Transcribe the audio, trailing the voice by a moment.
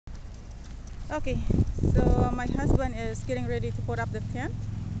Okay, so my husband is getting ready to put up the tent,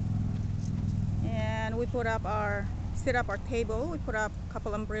 and we set up our table. We put up a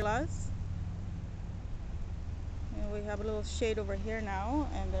couple umbrellas, and we have a little shade over here now.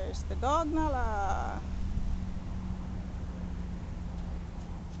 And there's the dog Nala.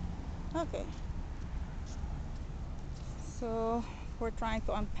 Okay, so we're trying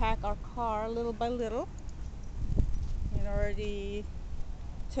to unpack our car little by little. And already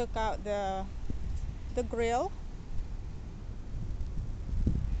took out the grill.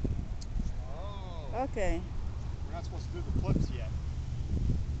 Oh. Okay. We're not supposed to do the flips yet.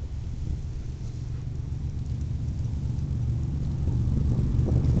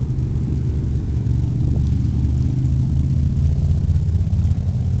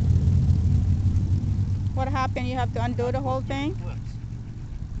 What happened? You have to undo the whole thing? Flips.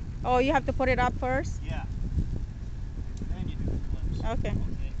 Oh, you have to put it up first? Yeah. Then you do the flips. Okay.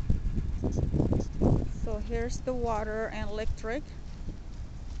 So here's the water and electric.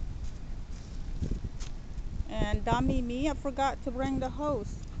 And dummy me, I forgot to bring the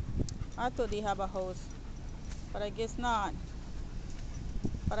hose. I thought they have a hose, but I guess not.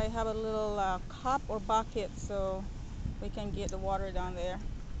 But I have a little cup or bucket so we can get the water down there.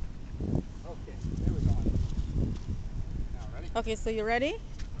 Okay, there we go. Now, ready? Okay, so you ready?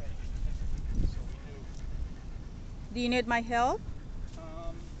 Ready. So we Do you need my help?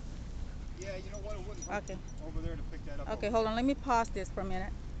 yeah, you know what? It wouldn't hurt Okay. over there to pick that up. Okay, hold on. Let me pause this for a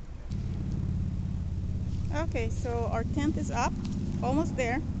minute. Okay, so our tent is up, almost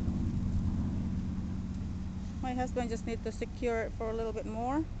there. My husband just needs to secure it for a little bit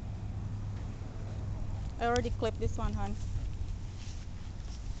more. I already clipped this one, hon.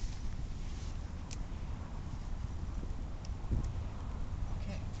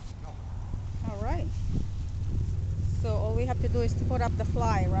 Okay, go. All right. So all we have to do is to put up the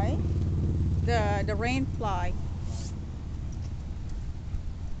fly, right? The rain fly.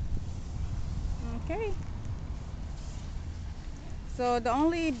 Okay. So the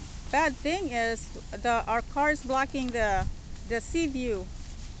only bad thing is our car is blocking the sea view. Well,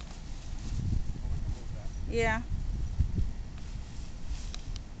 we can move that. Yeah.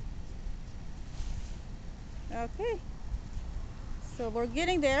 Okay. So we're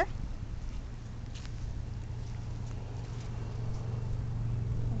getting there.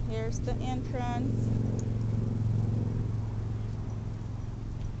 Here's the entrance.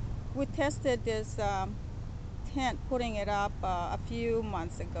 We tested this tent, putting it up a few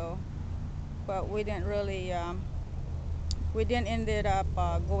months ago, but we didn't ended up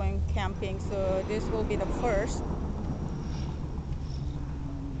going camping. So this will be the first.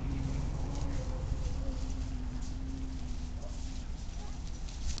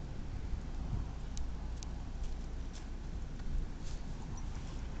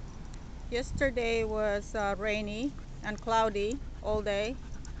 Yesterday was rainy and cloudy all day,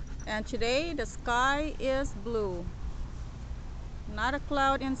 and today the sky is blue, not a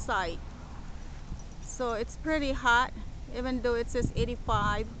cloud in sight. So it's pretty hot, even though it says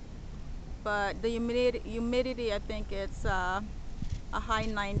 85, but the humidity I think it's a high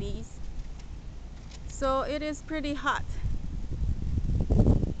 90s. So it is pretty hot.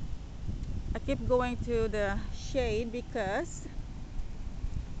 I keep going to the shade because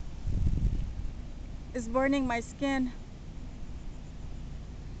it's burning my skin.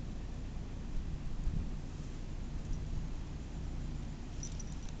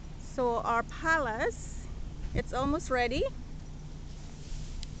 So our palace, it's almost ready.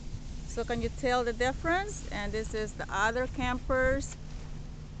 So can you tell the difference? And this is the other campers'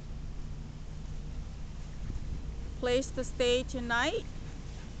 place to stay tonight,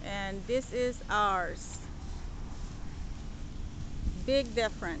 and this is ours. Big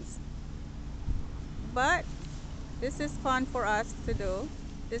difference, but this is fun for us to do.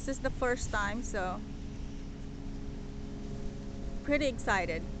 This is the first time, so pretty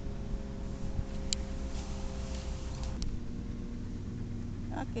excited.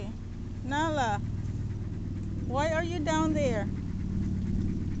 Okay, Nala, why are you down there?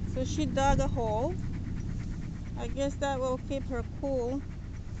 So she dug a hole. I guess that will keep her cool.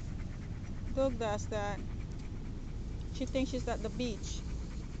 Doug does that. She thinks she's at the beach.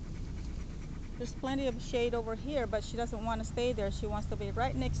 There's plenty of shade over here, but she doesn't want to stay there. She wants to be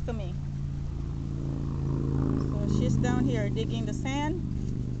right next to me. So she's down here digging the sand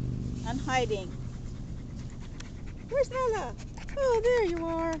and hiding. Where's Nala? Oh, there you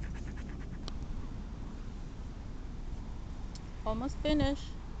are. Almost finished.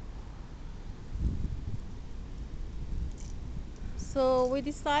 So we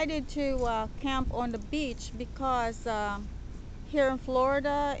decided to camp on the beach because Here in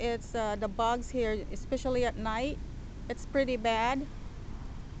Florida, it's the bugs here, especially at night, it's pretty bad.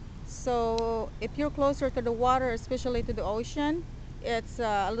 So if you're closer to the water, especially to the ocean, it's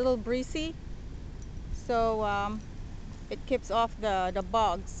a little breezy. So it keeps off the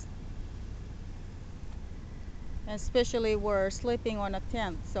bugs. Especially we're sleeping on a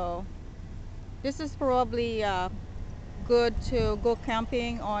tent. So this is probably good to go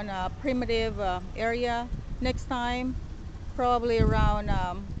camping on a primitive area next time. Probably around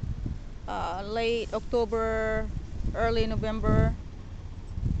late October, early November,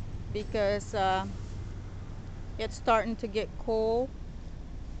 because it's starting to get cold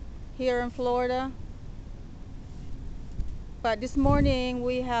here in Florida. But this morning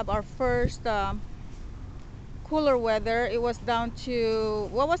we have our first cooler weather. It was down to,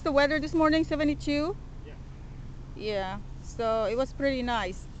 what was the weather this morning? 72? Yeah. Yeah, so it was pretty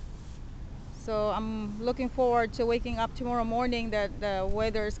nice. So I'm looking forward to waking up tomorrow morning that the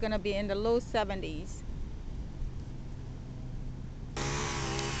weather is going to be in the low 70s.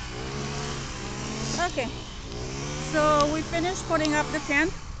 Okay, so we finished putting up the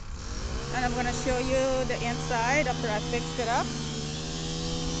tent, and I'm going to show you the inside after I fixed it up.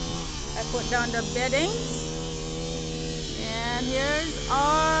 I put down the bedding, and here's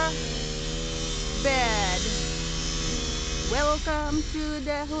our bed. Welcome to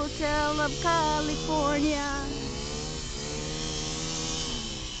the Hotel of California.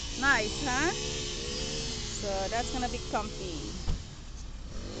 Nice, huh? So that's gonna be comfy.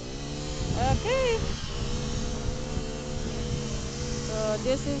 Okay, so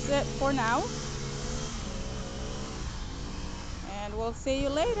this is it for now, and we'll see you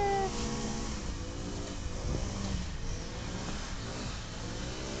later.